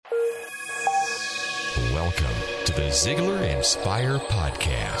Welcome to the Ziglar Inspire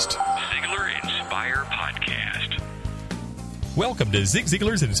Podcast. Ziglar Inspire Podcast. Welcome to Zig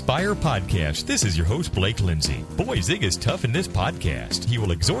Ziglar's Inspire Podcast. This is your host, Blake Lindsay. Boy, Zig is tough in this podcast. He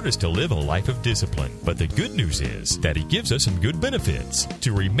will exhort us to live a life of discipline. But the good news is that he gives us some good benefits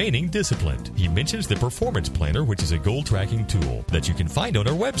to remaining disciplined. He mentions the Performance Planner, which is a goal tracking tool that you can find on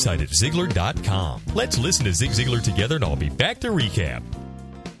our website at Ziglar.com. Let's listen to Zig Ziglar together, and I'll be back to recap.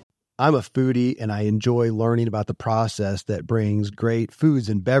 I'm a foodie, and I enjoy learning about the process that brings great foods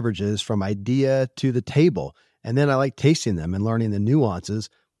and beverages from idea to the table. And then I like tasting them and learning the nuances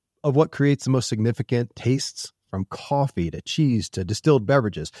of what creates the most significant tastes, from coffee to cheese to distilled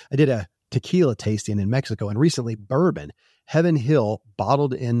beverages. I did a tequila tasting in Mexico, and recently bourbon. Heaven Hill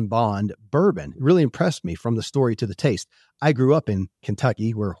Bottled in Bond bourbon really impressed me from the story to the taste. I grew up in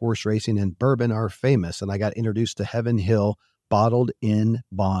Kentucky, where horse racing and bourbon are famous, and I got introduced to Heaven Hill Bottled in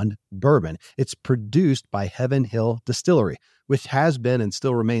Bond bourbon. It's produced by Heaven Hill Distillery, which has been and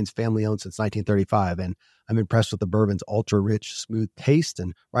still remains family-owned since 1935. And I'm impressed with the bourbon's ultra-rich, smooth taste.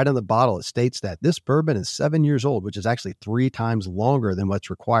 And right on the bottle, it states that this bourbon is 7 years old, which is actually 3 times longer than what's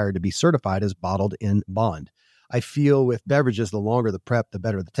required to be certified as bottled in bond. I feel with beverages, the longer the prep, the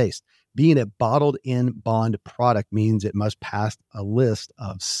better the taste. Being a bottled in bond product means it must pass a list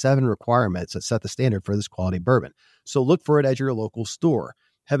of 7 requirements that set the standard for this quality bourbon. So look for it at your local store.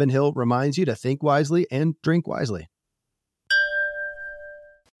 Heaven Hill reminds you to think wisely and drink wisely.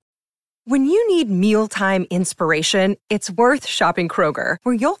 When you need mealtime inspiration, it's worth shopping Kroger,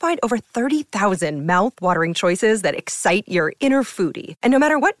 where you'll find over 30,000 mouth-watering choices that excite your inner foodie. And no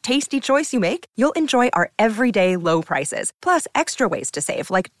matter what tasty choice you make, you'll enjoy our everyday low prices, plus extra ways to save,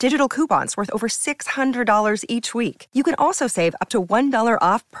 like digital coupons worth over $600 each week. You can also save up to $1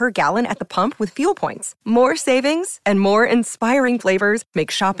 off per gallon at the pump with fuel points. More savings and more inspiring flavors make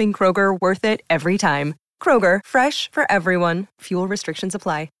shopping Kroger worth it every time. Kroger, fresh for everyone. Fuel restrictions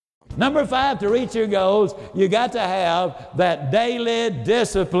apply. Number 5, to reach your goals, you got to have that daily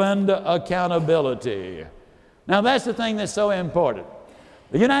disciplined accountability. Now, that's the thing that's so important.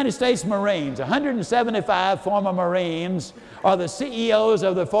 The United States Marines, 175 former Marines, are the CEOs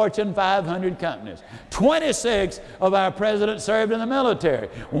of the Fortune 500 companies. 26 of our presidents served in the military.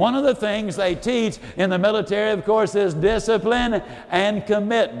 One of the things they teach in the military, of course, is discipline and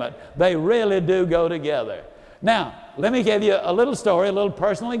commitment. They really do go together. Now, let me give you a little story, a little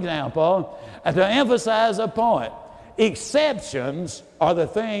personal example, to emphasize a point. Exceptions are the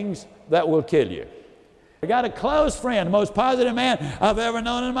things that will kill you. I got a close friend, the most positive man I've ever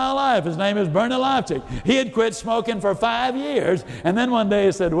known in my life. His name is Bernie Lofchick. He had quit smoking for 5 years, and then one day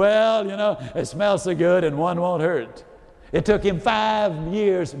he said, well, you know, it smells so good and one won't hurt. It took him 5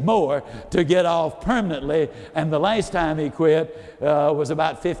 years more to get off permanently, and the last time he quit was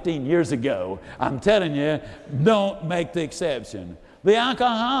about 15 years ago. I'm telling you, don't make the exception. The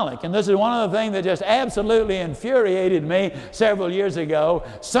alcoholic, and this is one of the things that just absolutely infuriated me several years ago.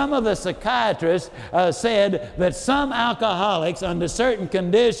 Some of the psychiatrists said that some alcoholics, under certain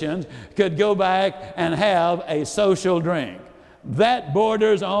conditions, could go back and have a social drink. That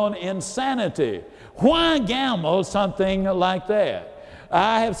borders on insanity. Why gamble something like that?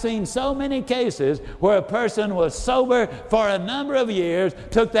 I have seen so many cases where a person was sober for a number of years,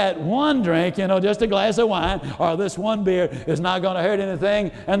 took that one drink, just a glass of wine, or this one beer is not going to hurt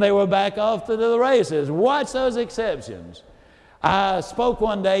anything, and they were back off to the races. Watch those exceptions. I spoke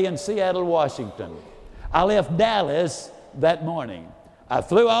one day in Seattle, Washington. I left Dallas that morning. I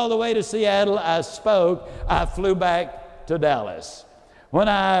flew all the way to Seattle. I spoke. I flew back to Dallas. When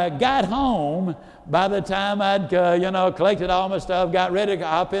I got home, by the time I'd, collected all my stuff, got ready to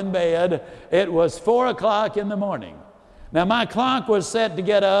hop in bed, it was 4 o'clock in the morning. Now, my clock was set to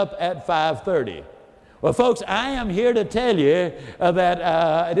get up at 5:30. Well, folks, I am here to tell you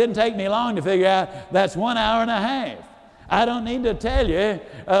that it didn't take me long to figure out that's 1 hour and a half. I don't need to tell you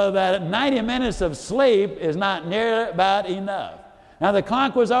that 90 minutes of sleep is not near about enough. Now, the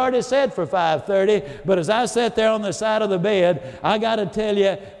clock was already set for 5:30, but as I sat there on the side of the bed, I got to tell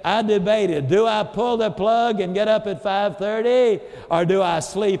you, I debated, do I pull the plug and get up at 5:30, or do I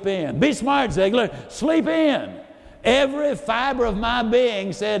sleep in? Be smart, Ziglar. Sleep in. Every fiber of my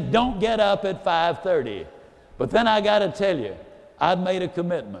being said, don't get up at 5:30. But then I got to tell you, I'd made a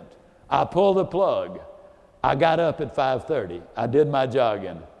commitment. I pulled the plug. I got up at 5:30. I did my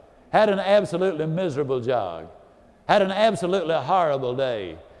jogging. Had an absolutely miserable jog. Had an absolutely horrible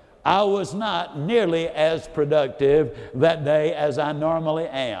day. I was not nearly as productive that day as I normally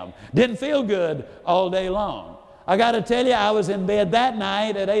am. Didn't feel good all day long. I got to tell you, I was in bed that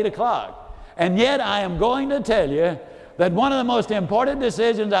night at 8 o'clock. And yet I am going to tell you that one of the most important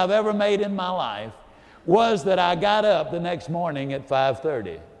decisions I've ever made in my life was that I got up the next morning at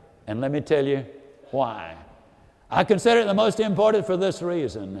 5:30. And let me tell you why. I consider it the most important for this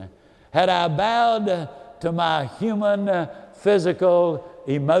reason. Had I bowed to my human, physical,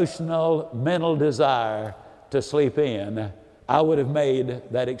 emotional, mental desire to sleep in, I would have made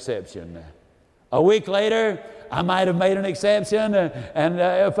that exception. A week later, I might have made an exception, and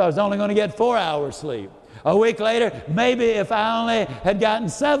if I was only going to get 4 hours sleep. A week later, maybe if I only had gotten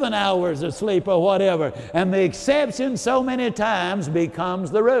 7 hours of sleep or whatever. And the exception so many times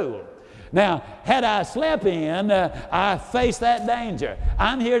becomes the rule. Now, had I slept in, I faced that danger.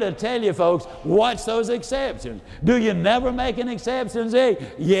 I'm here to tell you, folks, watch those exceptions. Do you never make an exception, Zig?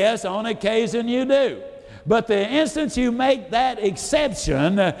 Yes, on occasion you do. But the instant you make that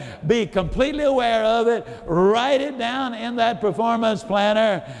exception, be completely aware of it, write it down in that performance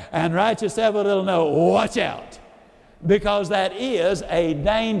planner, and write yourself a little note, watch out. Because that is a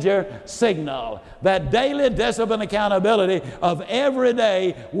danger signal. That daily discipline accountability of every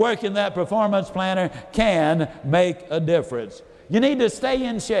day working that performance planner can make a difference. You need to stay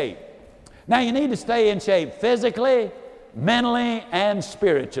in shape. Now, you need to stay in shape physically, mentally, and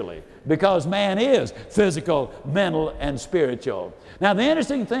spiritually, because man is physical, mental, and spiritual. Now, the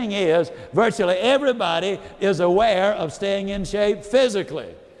interesting thing is, virtually everybody is aware of staying in shape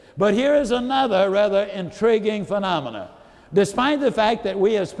physically. But here is another rather intriguing phenomenon. Despite the fact that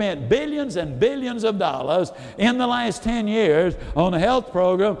we have spent billions and billions of dollars in the last 10 years on a health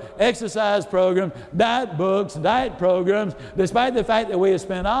program, exercise program, diet books, diet programs, despite the fact that we have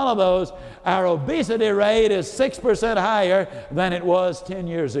spent all of those, our obesity rate is 6% higher than it was 10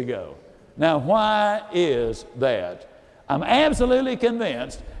 years ago. Now, why is that? I'm absolutely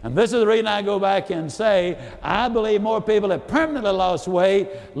convinced, and this is the reason I go back and say, I believe more people have permanently lost weight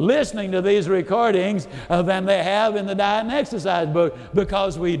listening to these recordings than they have in the diet and exercise book,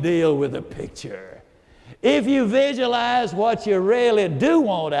 because we deal with a picture. If you visualize what you really do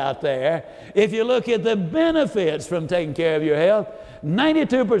want out there, if you look at the benefits from taking care of your health,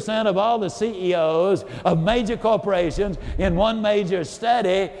 92% of all the CEOs of major corporations in one major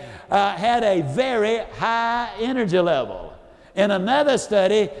study had a very high energy level. In another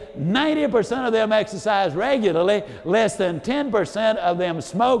study, 90% of them exercise regularly, less than 10% of them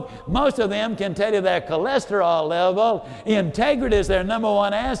smoke. Most of them can tell you their cholesterol level. Integrity is their number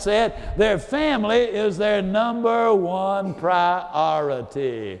one asset. Their family is their number one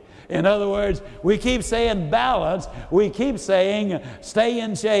priority. In other words, we keep saying balance. We keep saying stay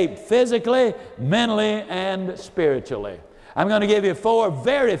in shape physically, mentally, and spiritually. I'm going to give you 4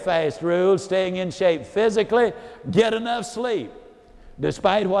 very fast rules. Staying in shape physically, get enough sleep.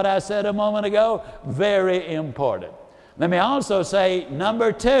 Despite what I said a moment ago, very important. Let me also say,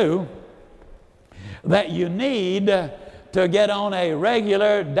 number 2, that you need to get on a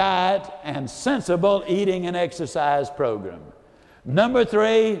regular diet and sensible eating and exercise program. Number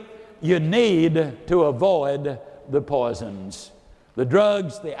 3, you need to avoid the poisons. The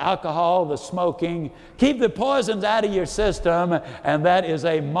drugs, the alcohol, the smoking. Keep the poisons out of your system, and that is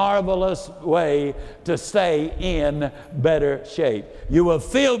a marvelous way to stay in better shape. You will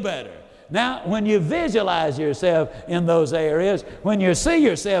feel better. Now, when you visualize yourself in those areas, when you see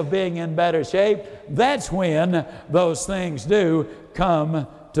yourself being in better shape, that's when those things do come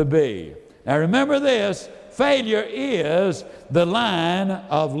to be. Now, remember this. Failure is the line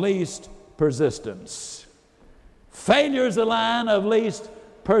of least persistence. Failure is the line of least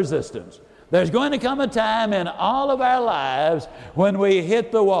persistence. There's going to come a time in all of our lives when we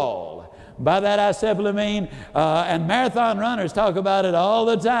hit the wall. By that I simply mean, and marathon runners talk about it all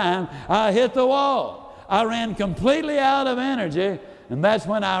the time, I hit the wall. I ran completely out of energy, and that's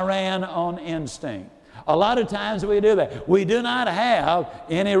when I ran on instinct. A lot of times we do that. We do not have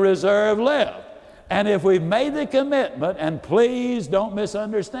any reserve left. And if we've made the commitment, and please don't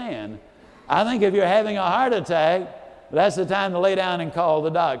misunderstand, I think if you're having a heart attack, that's the time to lay down and call the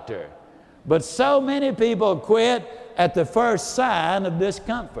doctor. But so many people quit at the first sign of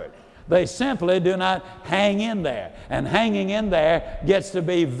discomfort. They simply do not hang in there. And hanging in there gets to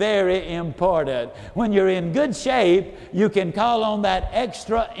be very important. When you're in good shape, you can call on that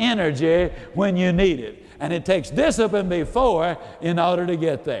extra energy when you need it. And it takes discipline before in order to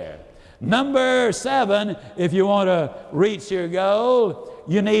get there. Number 7, if you want to reach your goal,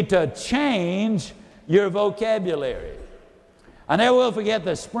 you need to change your vocabulary. I never will forget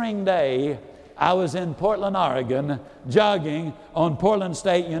the spring day I was in Portland, Oregon, jogging on Portland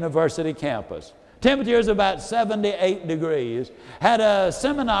State University campus. Temperature is about 78 degrees. Had a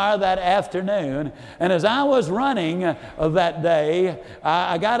seminar that afternoon, and as I was running that day,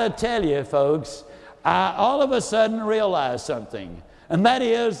 I got to tell you, folks, I all of a sudden realized something, and that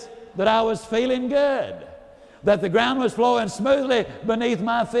is that I was feeling good, that the ground was flowing smoothly beneath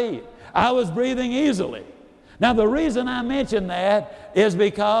my feet. I was breathing easily. Now, the reason I mention that is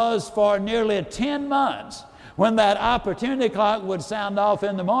because for nearly 10 months, when that opportunity clock would sound off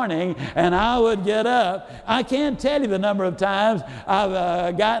in the morning and I would get up, I can't tell you the number of times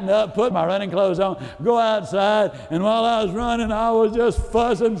I've gotten up, put my running clothes on, go outside, and while I was running, I was just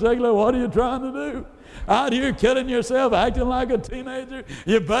fussing, Ziegler, what are you trying to do? Out here killing yourself, acting like a teenager.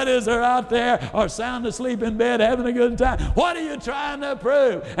 Your buddies are out there or sound asleep in bed having a good time. What are you trying to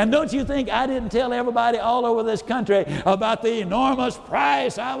prove? And don't you think I didn't tell everybody all over this country about the enormous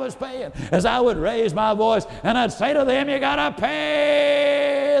price I was paying as I would raise my voice and I'd say to them, you got to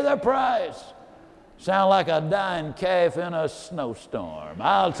pay the price. Sound like a dying calf in a snowstorm.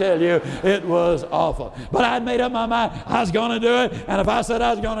 I'll tell you, it was awful. But I'd made up my mind I was going to do it, and if I said I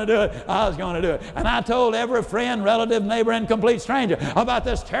was going to do it, I was going to do it. And I told every friend, relative, neighbor, and complete stranger about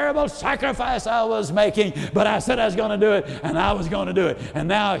this terrible sacrifice I was making, but I said I was going to do it, and I was going to do it. And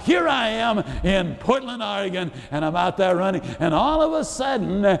now here I am in Portland, Oregon, and I'm out there running, and all of a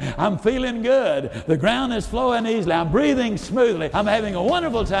sudden, I'm feeling good. The ground is flowing easily. I'm breathing smoothly. I'm having a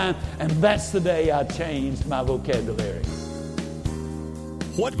wonderful time, and that's the day I changed my vocabulary.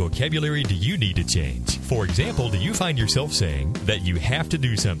 What vocabulary do you need to change? For example, do you find yourself saying that you have to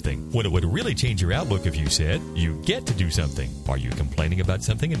do something when it would really change your outlook if you said you get to do something? Are you complaining about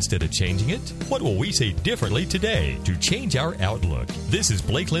something instead of changing it? What will we say differently today to change our outlook? This is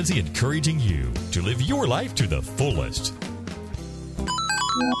Blake Lindsay encouraging you to live your life to the fullest.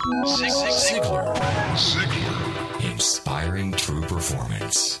 Ziglar. Inspiring true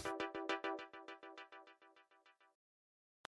performance.